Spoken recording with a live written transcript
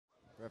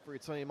Referee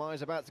Tony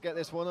Myers about to get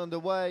this one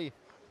underway.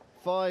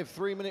 5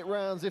 3-minute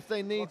rounds if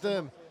they need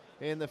them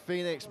in the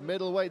Phoenix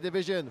middleweight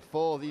division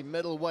for the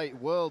middleweight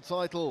world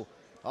title.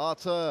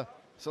 Artur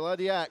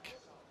Saladiak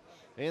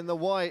in the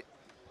white,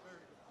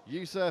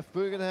 Youssef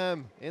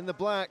Boughanem in the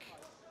black.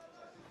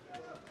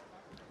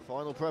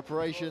 Final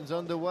preparations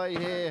underway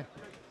here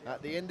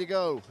at the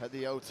Indigo at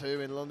the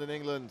O2 in London,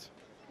 England.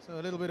 So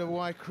a little bit of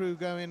Y crew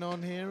going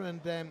on here,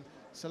 and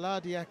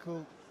Saladiak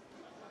will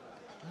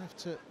have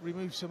to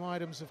remove some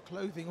items of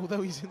clothing,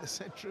 although he's in the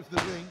center of the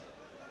ring.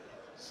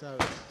 So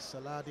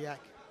Saladiak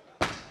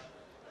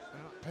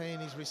paying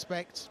his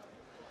respects.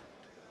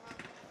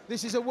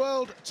 This is a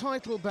world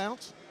title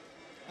bout,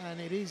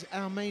 and it is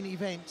our main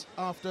event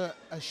after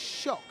a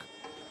shock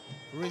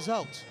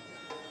result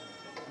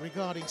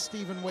regarding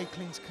Stephen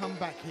Wakeling's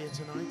comeback here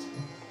tonight.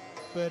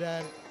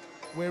 But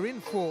we're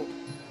in for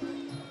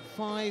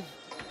 5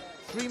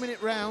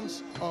 3-minute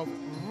rounds of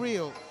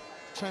real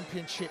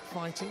championship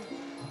fighting.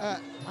 I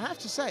have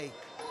to say,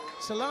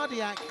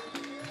 Saladiak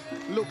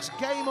looks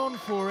game on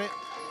for it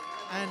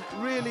and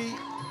really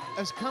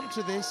has come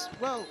to this,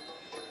 well,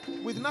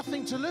 with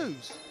nothing to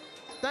lose.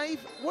 Dave,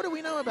 what do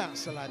we know about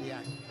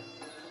Saladiak?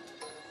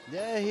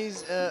 Yeah,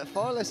 he's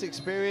far less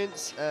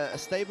experienced, a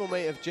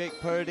stablemate of Jake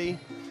Purdy.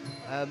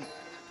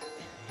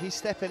 He's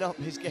stepping up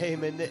his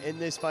game in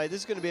this fight.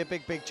 This is going to be a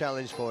big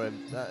challenge for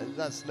him.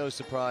 That's no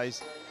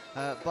surprise.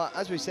 But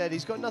as we said,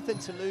 he's got nothing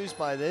to lose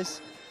by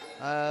this.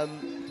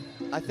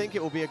 I think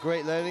it will be a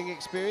great learning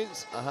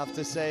experience. I have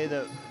to say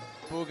that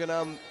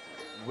Boughanem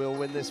will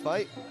win this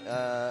fight,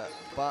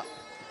 but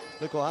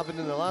look what happened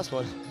in the last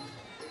one.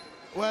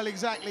 Well,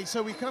 exactly.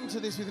 So we come to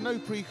this with no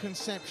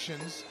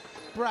preconceptions.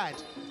 Brad,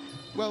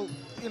 well,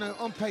 you know,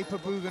 on paper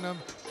Boughanem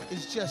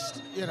is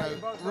just, you know,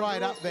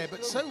 right up there,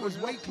 but so was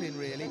Wakeling,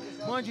 really.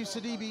 Mind you,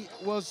 Sidibe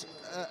was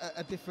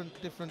a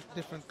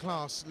different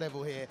class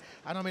level here.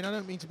 And I mean, I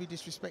don't mean to be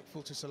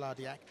disrespectful to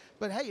Saladiak,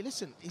 but hey,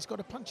 listen, he's got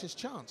a puncher's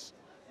chance.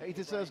 He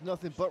deserves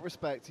nothing but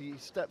respect. He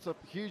stepped up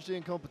hugely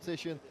in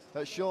competition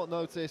at short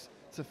notice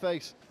to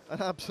face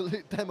an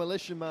absolute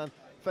demolition man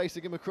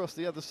facing him across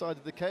the other side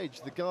of the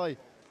cage. The guy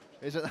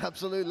is an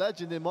absolute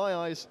legend in my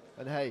eyes,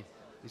 and hey,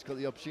 he's got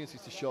the opportunity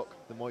to shock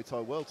the Muay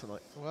Thai world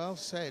tonight. Well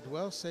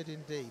said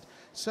indeed.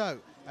 So,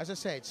 as I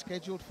said,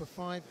 scheduled for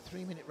 5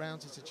 3-minute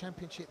rounds. It's a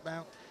championship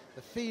bout.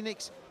 The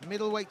Phoenix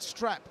middleweight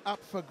strap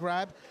up for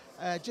grab.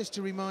 Just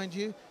to remind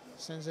you,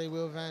 Sensei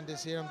Will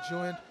Vanders here. I'm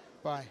joined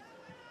by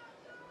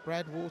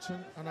Brad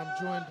Wharton, and I'm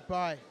joined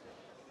by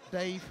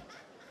Dave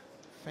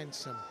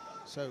Fenson.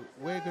 So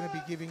we're going to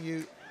be giving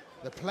you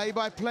the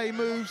play-by-play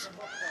moves.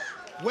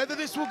 Whether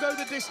this will go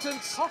the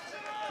distance,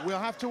 we'll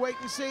have to wait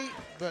and see,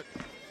 but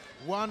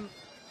one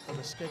of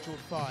the scheduled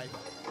 5.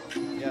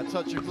 Yeah,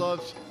 touch of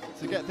gloves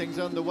to get things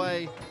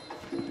underway.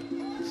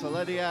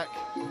 Saladiak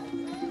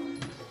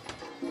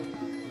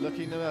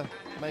looking to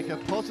make a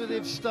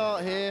positive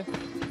start here.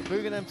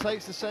 Boughanem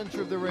takes the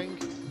center of the ring.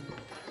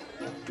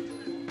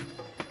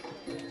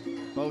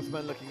 Both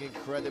men looking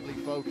incredibly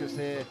focused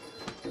here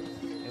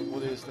in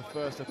what is the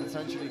first of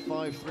potentially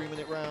 5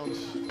 3-minute rounds.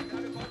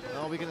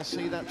 Are we going to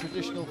see that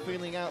traditional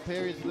feeling out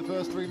period for the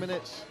first 3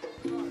 minutes?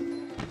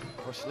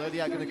 Or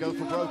Saladiak going to go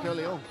for broke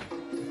early on?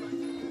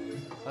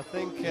 I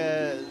think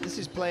this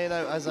is playing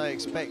out as I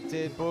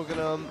expected.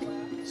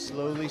 Boughanem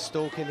slowly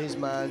stalking his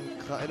man,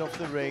 cutting off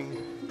the ring,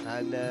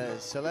 and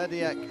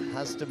Saladiak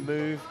has to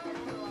move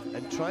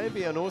and try and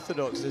be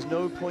unorthodox. There's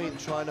no point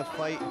trying to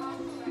fight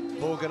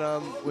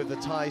Boughanem with the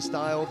Thai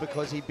style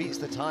because he beats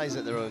the Thais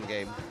at their own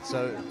game.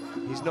 So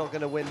he's not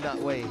going to win that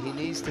way. He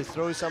needs to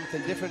throw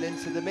something different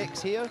into the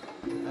mix here.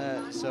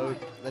 So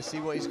let's see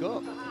what he's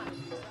got.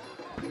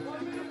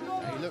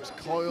 He looks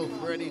coiled,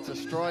 ready to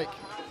strike.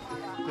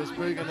 Does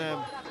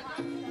Boughanem.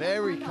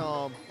 Very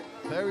calm,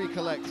 very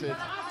collected.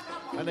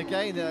 And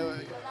again,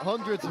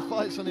 hundreds of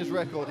fights on his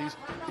record.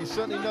 He's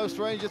certainly no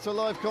stranger to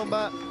live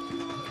combat.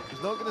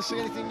 He's not going to see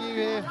anything new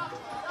here.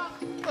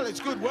 Well, it's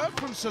good work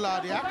from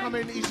Saladiak. I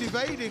mean, he's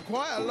evaded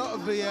quite a lot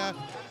of the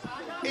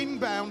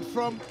inbound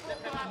from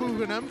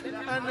Boughanem.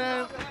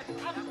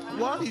 And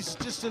while he's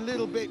just a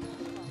little bit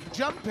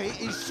jumpy,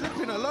 he's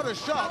slipping a lot of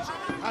shots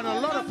and a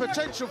lot of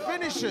potential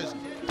finishes.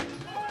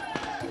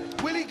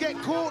 Will he get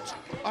caught?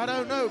 I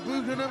don't know.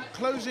 Boughanem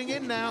closing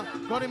in now,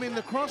 got him in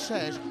the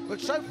crosshairs. But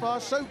so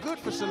far, so good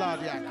for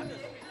Saladiak.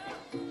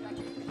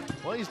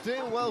 Well, he's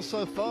doing well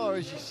so far,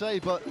 as you say,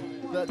 but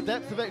the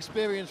depth of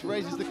experience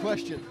raises the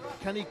question,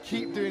 can he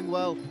keep doing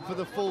well for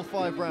the full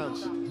 5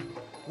 rounds?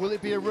 Will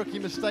it be a rookie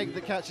mistake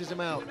that catches him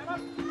out?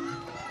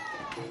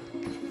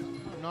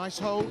 Nice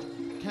hold,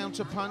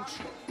 counter punch.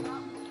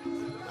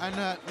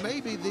 And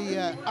maybe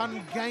the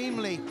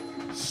ungamely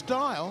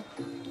style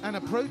and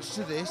approach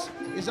to this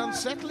is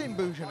unsettling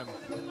Boughanem.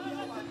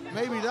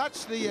 Maybe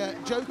that's the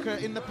joker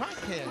in the pack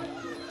here.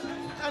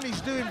 And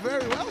he's doing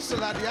very well,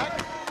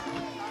 Saladiak.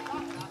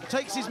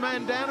 Takes his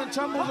man down and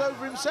tumbles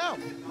over himself.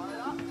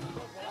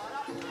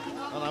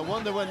 And I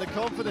wonder when the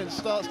confidence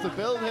starts to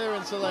build here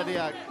in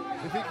Saladiak.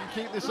 If he can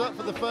keep this up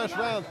for the first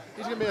round,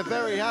 he's going to be a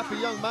very happy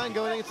young man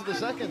going into the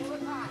second.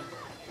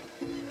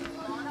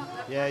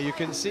 Yeah, you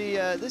can see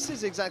this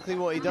is exactly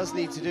what he does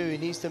need to do. He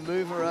needs to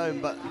move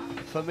around, but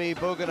for me,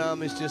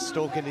 Boughanem is just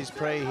stalking his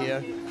prey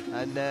here,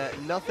 and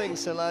nothing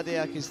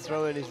Saladiak is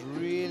throwing is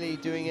really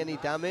doing any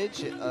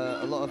damage.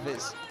 A lot of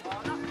it's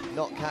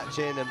not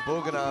catching, and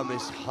Boughanem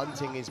is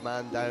hunting his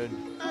man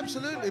down.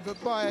 Absolutely,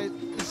 but by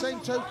the same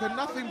token,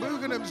 nothing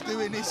Boughanem's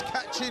doing is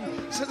catching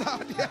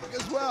Saladiak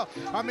as well.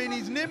 I mean,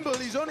 he's nimble,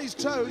 he's on his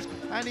toes,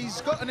 and he's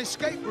got an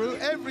escape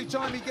route every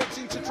time he gets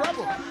into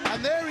trouble.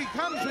 And there he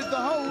comes with the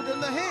hold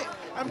and the hit,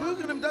 and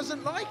Boughanem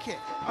doesn't like it.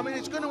 I mean,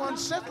 it's going to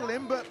unsettle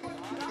him, but,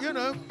 you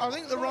know, I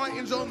think the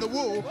writing's on the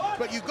wall,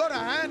 but you've got to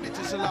hand it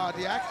to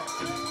Saladiak.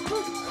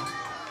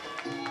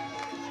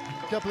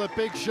 A couple of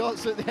big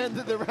shots at the end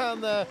of the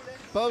round there.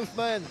 Both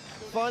men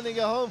finding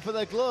a home for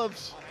their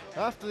gloves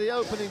after the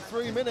opening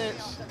 3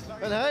 minutes.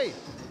 And hey,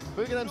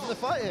 Boughanem's in the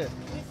fight here.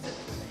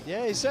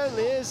 Yeah, he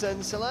certainly is,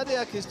 and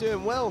Saladiak is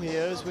doing well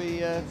here as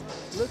we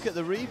look at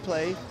the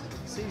replay,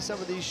 see some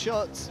of these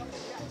shots.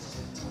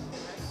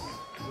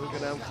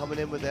 Boughanem coming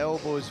in with the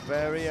elbows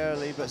very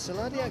early, but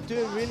Saladiak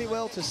doing really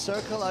well to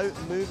circle out,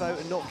 move out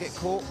and not get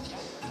caught.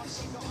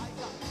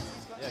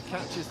 Yeah,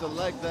 catches the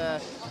leg there,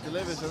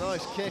 delivers a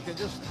nice kick and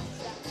just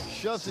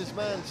shoves his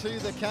man to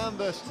the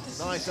canvas.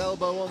 Nice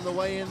elbow on the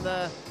way in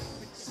there.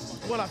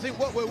 Well, I think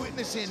what we're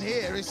witnessing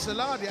here is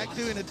Saladiak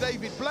doing a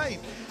David Blaine.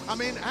 I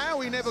mean, how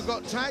he never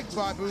got tagged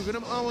by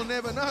Boughanem, I will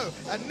never know.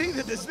 And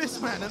neither does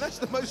this man, and that's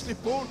the most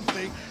important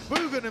thing.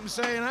 Boughanem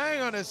saying,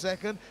 hang on a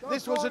second,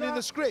 this wasn't in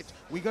the script.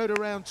 We go to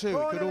round 2,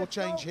 it could all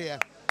change here.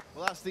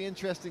 Well, that's the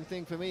interesting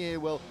thing for me here,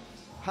 Will.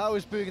 How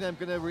is Boughanem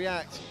going to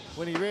react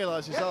when he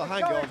realises, oh,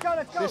 hang on,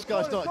 this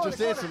guy's not just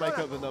here to make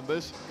up the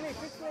numbers.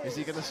 Is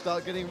he going to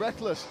start getting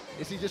reckless?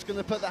 Is he just going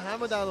to put the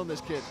hammer down on this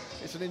kid?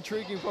 It's an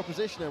intriguing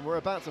proposition, and we're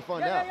about to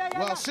find out.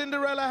 Well,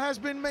 Cinderella has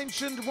been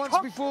mentioned once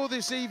before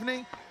this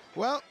evening.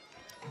 Well,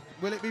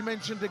 will it be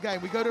mentioned again?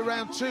 We go to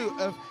round 2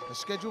 of a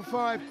Schedule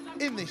 5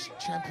 in this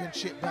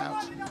championship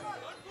bout.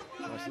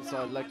 Nice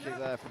inside leg kick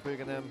there from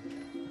Boughanem.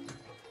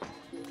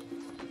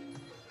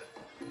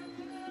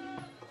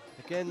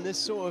 Again, this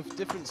sort of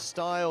different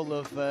style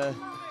of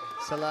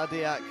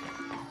Saladiak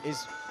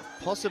is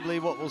possibly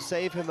what will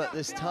save him at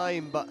this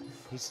time, but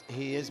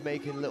he is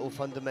making little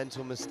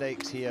fundamental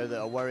mistakes here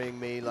that are worrying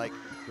me, like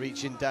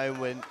reaching down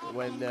when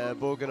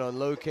Boughanem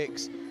low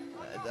kicks.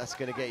 That's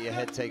going to get your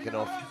head taken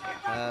off.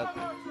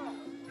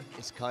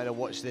 It's kind of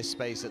watch this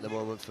space at the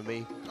moment for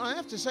me. I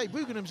have to say,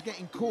 Boughanem's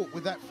getting caught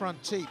with that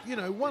front teep, you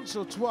know, once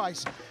or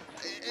twice,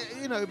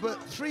 you know,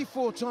 but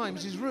 3-4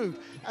 times is rude.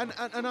 And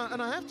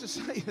I have to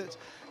say that,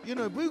 you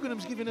know,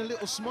 Boughanem's giving a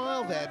little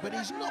smile there, but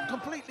he's not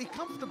completely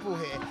comfortable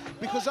here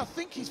because I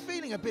think he's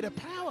feeling a bit of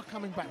power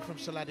coming back from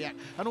Saladiak.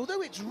 And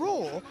although it's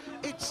raw,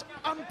 it's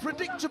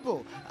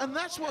unpredictable, and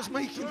that's what's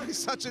making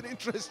this such an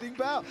interesting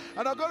bout.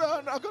 And I've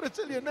got to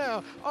tell you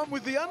now, I'm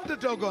with the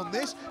underdog on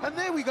this. And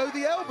there we go,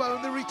 the elbow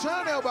and the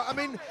return elbow. I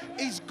mean,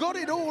 he's got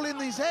it all in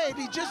his head.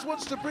 He just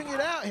wants to bring it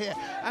out here,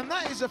 and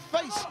that is a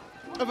face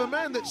of a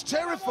man that's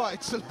terrified,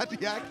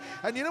 Saladiak.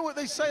 And you know what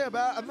they say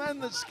about a man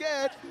that's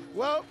scared?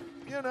 Well,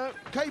 you know,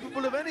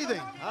 capable of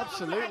anything.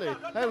 Absolutely.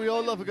 Hey, we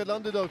all love a good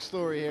underdog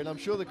story here, and I'm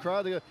sure the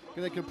crowd are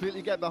going to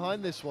completely get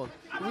behind this one.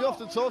 We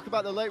often talk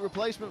about the late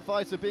replacement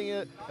fighter being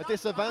a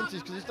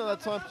disadvantage because he's not had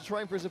time to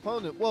train for his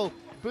opponent. Well,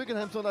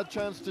 Boughanem's not had a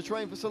chance to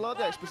train for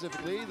Saladiak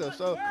specifically either,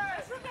 so...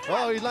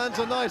 Oh, he lands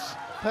a nice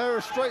pair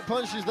of straight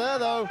punches there,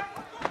 though.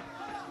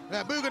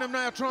 Now, Boughanem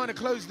now trying to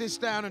close this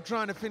down and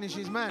trying to finish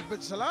his man,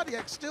 but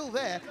Saladiak's still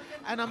there,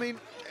 and I mean,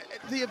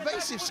 the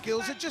evasive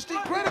skills are just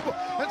incredible,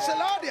 and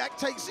Saladiak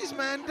takes his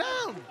man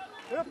down.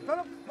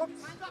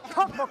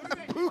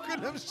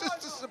 Boughanem's just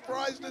as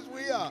surprised as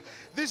we are.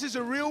 This is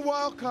a real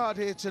wild card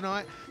here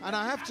tonight, and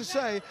I have to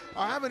say,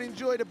 I haven't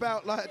enjoyed a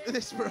bout like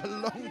this for a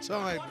long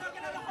time.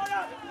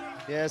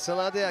 Yeah,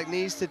 Saladiak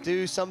needs to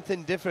do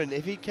something different.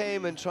 If he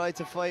came and tried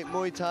to fight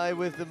Muay Thai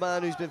with the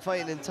man who's been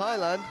fighting in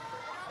Thailand,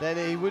 then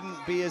he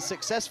wouldn't be as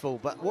successful.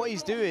 But what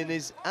he's doing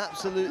is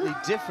absolutely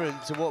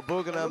different to what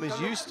Boughanem is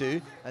used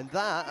to, and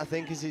that, I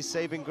think, is his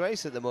saving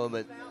grace at the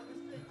moment.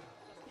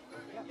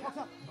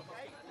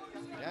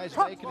 Yeah, he's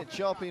making it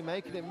choppy,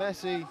 making it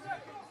messy.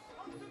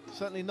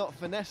 Certainly not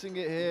finessing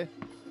it here.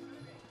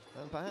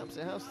 And perhaps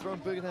it has thrown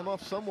Boughanem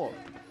off somewhat.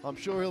 I'm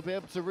sure he'll be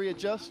able to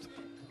readjust.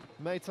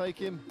 May take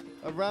him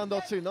a round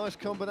or two. Nice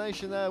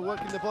combination there,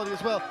 working the body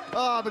as well.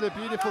 Ah, but a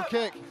beautiful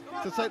kick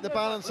to take the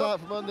balance out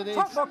from underneath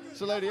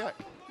Saladiak.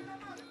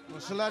 Well,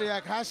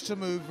 Saladiak has to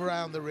move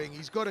around the ring.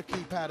 He's got to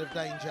keep out of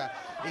danger.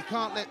 He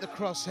can't let the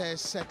crosshairs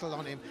settle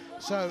on him.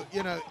 So,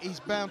 you know,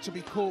 he's bound to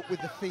be caught with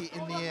the feet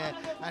in the air.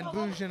 And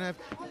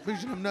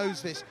Boughanem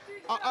knows this.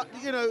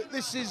 You know,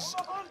 this is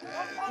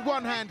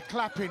one hand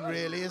clapping,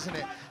 really, isn't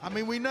it? I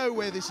mean, we know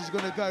where this is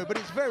going to go, but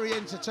it's very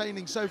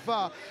entertaining so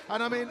far.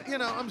 And I mean, you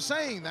know, I'm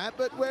saying that,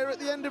 but we're at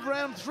the end of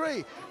round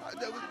 3.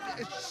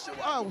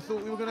 I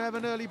thought we were going to have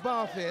an early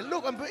bath here.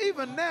 Look, but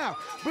even now,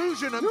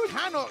 Boughanem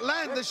cannot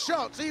land the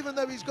shots, even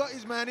though he's got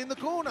his man in the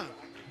corner.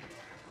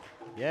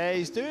 Yeah,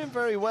 he's doing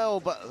very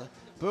well, but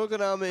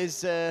Boughanem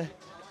is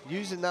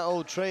using that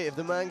old trait, if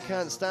the man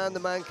can't stand, the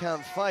man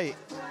can't fight.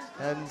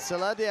 And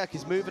Saladiak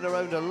is moving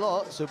around a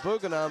lot, so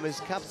Boughanem is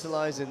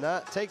capitalizing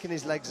that, taking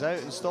his legs out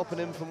and stopping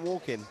him from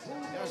walking.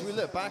 As we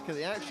look back at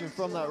the action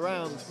from that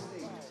round,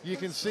 you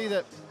can see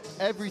that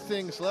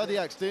everything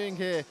Saladiak's doing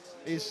here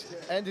is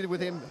ended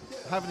with him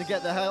having to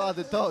get the hell out of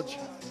the dodge.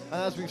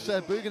 And as we've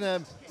said,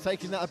 Boughanem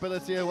taking that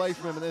ability away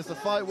from him. And as the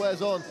fight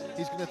wears on,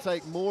 he's going to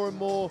take more and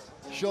more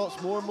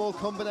shots, more and more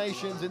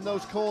combinations in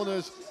those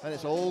corners, and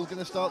it's all going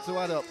to start to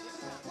add up.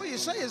 Well, you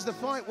say as the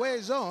fight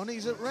wears on,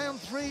 he's at round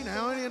 3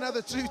 now, only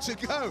another 2 to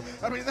go.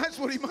 I mean, that's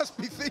what he must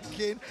be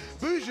thinking.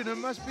 Boughanem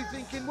must be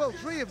thinking, well,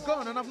 3 have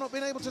gone and I've not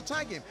been able to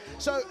tag him.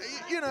 So,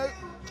 you know,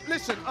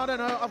 listen, I don't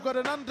know, I've got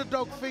an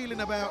underdog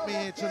feeling about me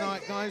here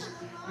tonight, guys.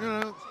 You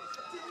know,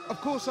 of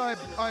course I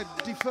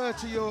defer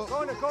to your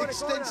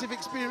extensive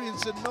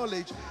experience and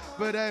knowledge,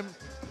 but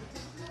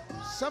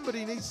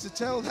somebody needs to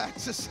tell that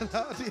to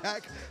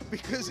Saladiak,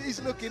 because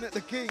he's looking at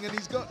the king and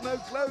he's got no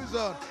clothes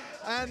on.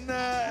 And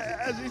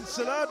as in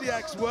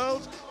Saladiak's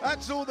world,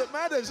 that's all that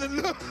matters. And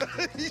look,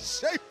 he's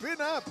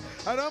shaping up,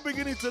 and I'm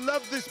beginning to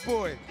love this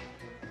boy.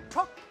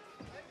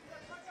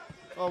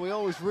 Oh, we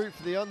always root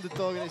for the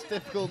underdog, and it's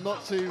difficult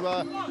not to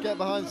get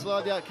behind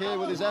Saladiak here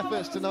with his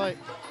efforts tonight.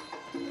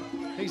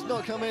 He's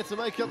not come here to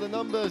make up the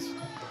numbers.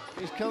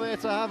 He's come here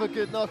to have a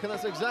good knock, and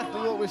that's exactly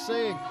what we're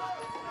seeing.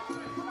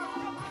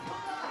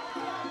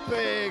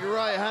 Big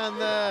right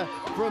hand there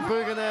from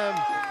Boughanem,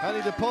 and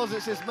he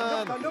deposits his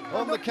man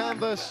on the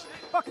canvas.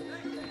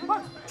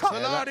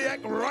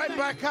 Saladiak right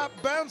back up,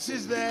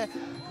 bounces there.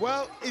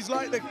 Well, he's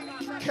like the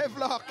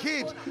Kevlar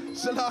kid,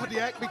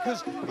 Saladiak,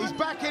 because he's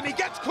back in, he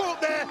gets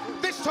caught there.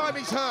 This time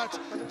he's hurt.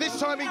 This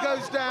time he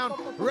goes down.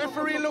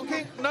 Referee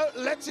looking, no,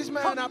 lets his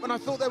man up, and I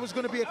thought there was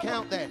going to be a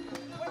count there.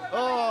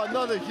 Oh,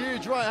 another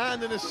huge right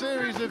hand and a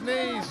series of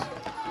knees.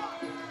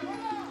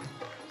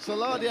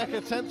 Saladiak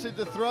attempted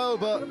the throw,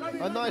 but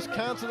a nice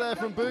counter there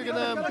from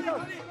Boughanem.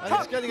 And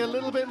it's getting a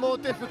little bit more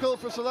difficult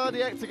for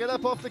Saladiak to get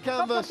up off the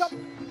canvas.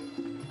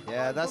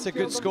 Yeah, that's a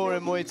good score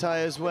in Muay Thai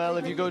as well.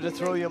 If you go to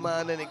throw your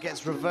man and it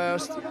gets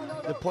reversed,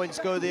 the points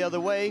go the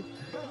other way.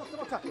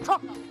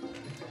 Well,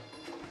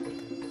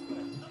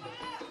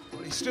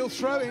 he's still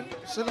throwing,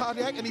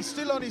 Saladiak, and he's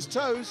still on his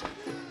toes.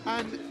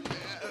 And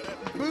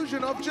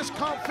Boughanem just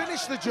can't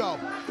finish the job.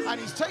 And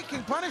he's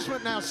taking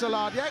punishment now,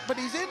 Saladiak, but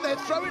he's in there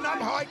throwing up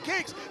high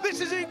kicks.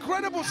 This is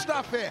incredible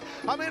stuff here.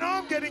 I mean,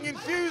 I'm getting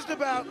infused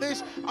about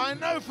this. I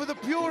know for the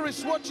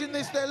purists watching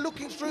this, they're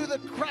looking through the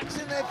cracks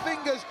in their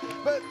fingers,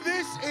 but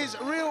this is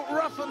real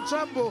rough and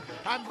tumble,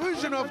 and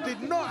Boughanem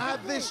did not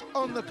have this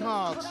on the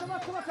cards.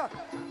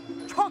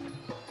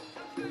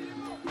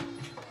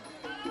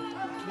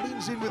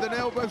 Leans in with an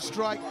elbow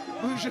strike,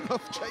 Boughanem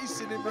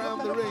chasing him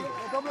round the ring,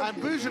 and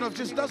Boughanem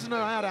just doesn't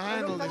know how to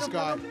handle this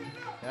guy.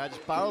 Yeah,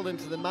 just barreled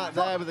into the mat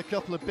there with a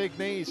couple of big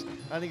knees,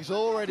 and he's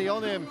already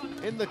on him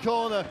in the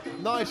corner.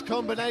 Nice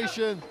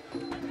combination.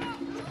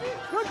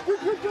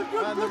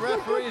 And the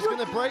referee is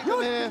going to break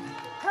them here.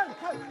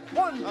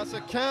 That's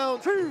a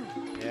count for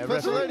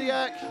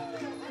Saladiak.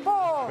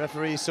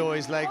 Referee saw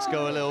his legs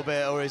go a little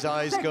bit, or his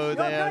eyes go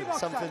there,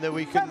 something that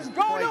we couldn't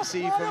quite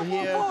see from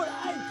here.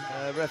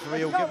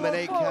 Referee will give him an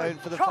 8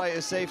 count for the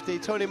fighter's safety.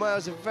 Tony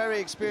Myers, a very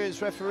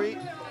experienced referee.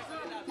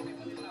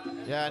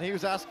 Yeah, and he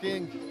was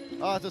asking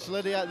Artur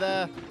Saladiak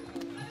there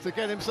to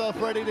get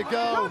himself ready to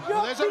go.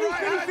 Well, there's a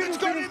right hand, it's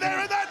got in there,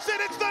 and that's it,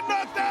 it's the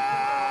knockdown!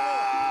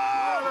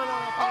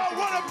 Oh,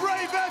 what a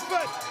brave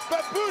effort,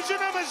 but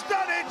Boughanem has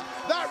done it.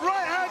 That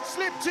right hand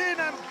slipped in,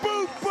 and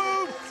boom,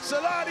 boom,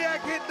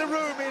 Saladiak hit the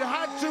room. It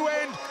had to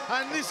end,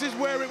 and this is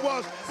where it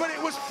was. But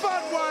it was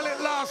fun while it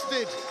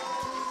lasted.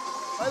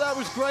 Oh, that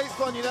was great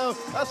fun, you know.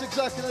 That's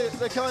exactly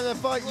the kind of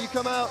fight you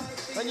come out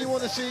and you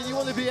want to see, you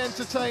want to be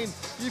entertained.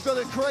 You've got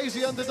a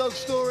crazy underdog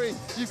story.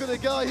 You've got a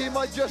guy who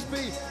might just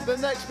be the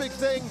next big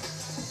thing.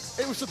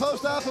 It was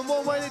supposed to happen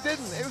one way and it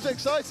didn't. It was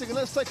exciting, and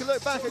let's take a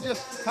look back at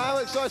just how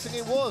exciting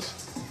it was.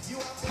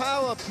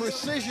 Power,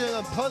 precision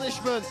and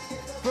punishment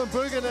from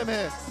Boughanem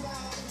here.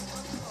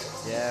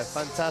 Yeah,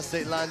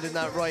 fantastic landing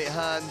that right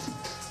hand,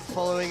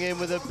 following in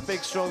with a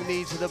big strong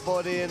knee to the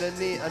body and a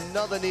knee,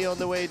 another knee on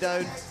the way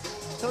down.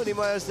 Tony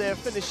Myers there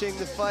finishing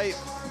the fight.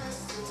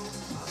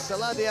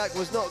 Saladiak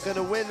was not going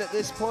to win at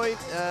this point,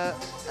 and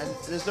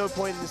there's no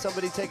point in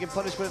somebody taking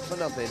punishment for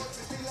nothing.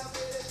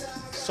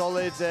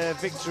 Solid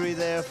victory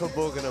there for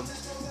Boughanem.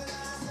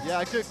 Yeah,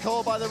 a good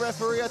call by the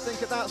referee, I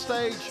think, at that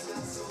stage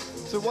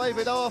to wave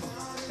it off.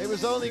 It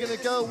was only going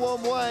to go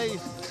one way.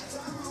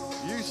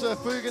 Youssef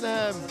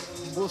Boughanem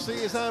will see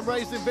his hand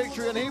raised in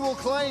victory, and he will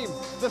claim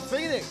the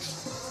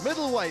Phoenix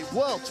middleweight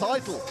world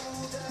title.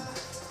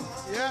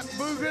 Yeah,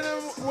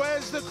 Boughanem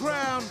wears the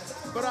crown,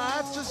 but I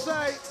have to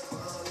say,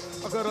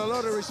 I've got a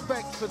lot of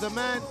respect for the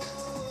man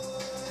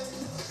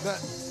that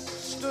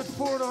stood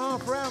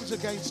 4.5 rounds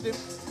against him.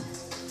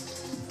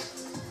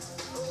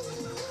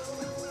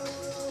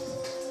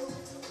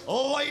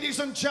 Ladies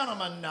and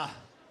gentlemen,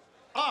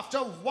 after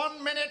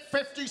 1 minute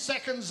 50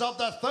 seconds of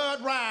the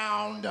third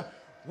round,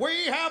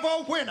 we have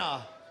a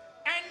winner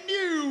and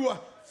new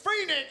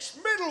Phoenix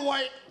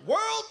middleweight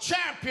world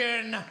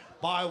champion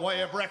by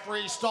way of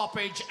referee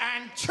stoppage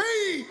and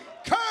TKO.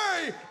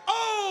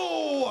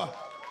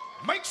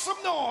 Make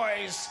some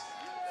noise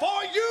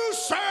for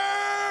Youssef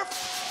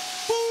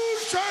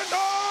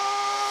Boughanem.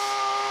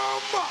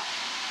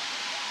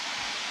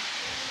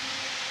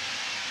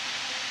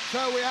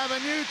 So we have a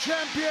new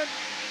champion.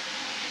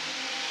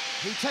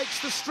 He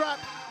takes the strap.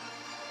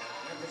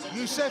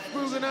 Youssef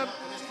Boughanem.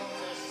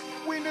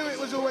 We knew it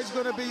was always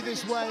going to be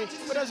this way,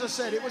 but as I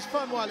said, it was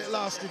fun while it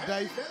lasted,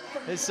 Dave.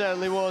 It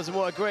certainly was, and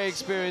what a great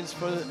experience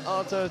for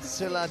Artur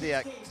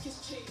Saladiak.